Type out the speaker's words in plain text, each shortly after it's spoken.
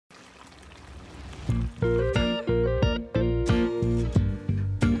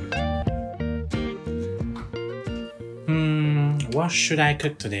What should I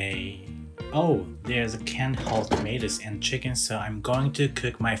cook today? Oh, there's canned whole tomatoes and chicken, so I'm going to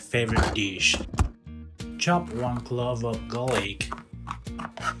cook my favorite dish. Chop 1 clove of garlic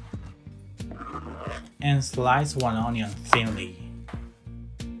and slice 1 onion thinly.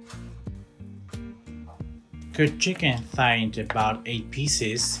 Cut chicken thigh into about 8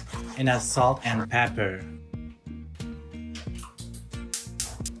 pieces and add salt and pepper.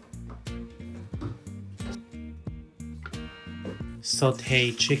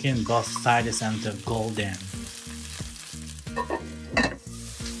 Sauté chicken both sides until golden.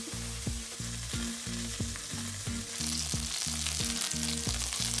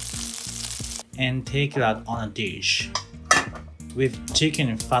 And take it out on a dish. With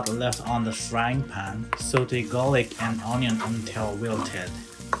chicken fat left on the frying pan, sauté garlic and onion until wilted.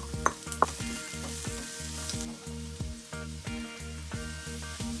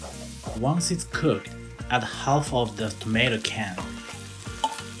 Once it's cooked, add half of the tomato can.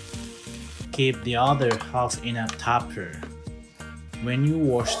 Keep the other half in a tupper. When you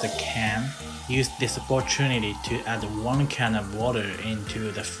wash the can, use this opportunity to add 1 can of water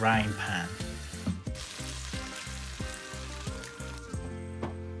into the frying pan.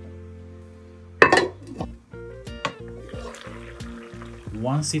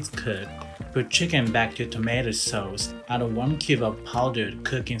 Once it's cooked, put chicken back to tomato sauce, add 1 cube of powdered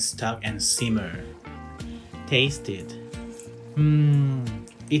cooking stock and simmer. Taste it.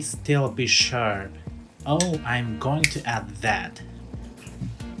 It's still a bit sharp. Oh, I'm going to add that.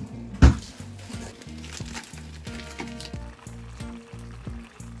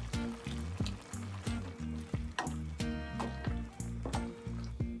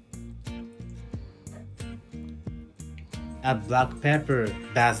 Add black pepper,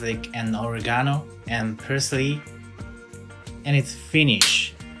 basilic and oregano and parsley, and it's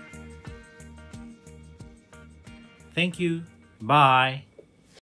finished. Thank you. Bye.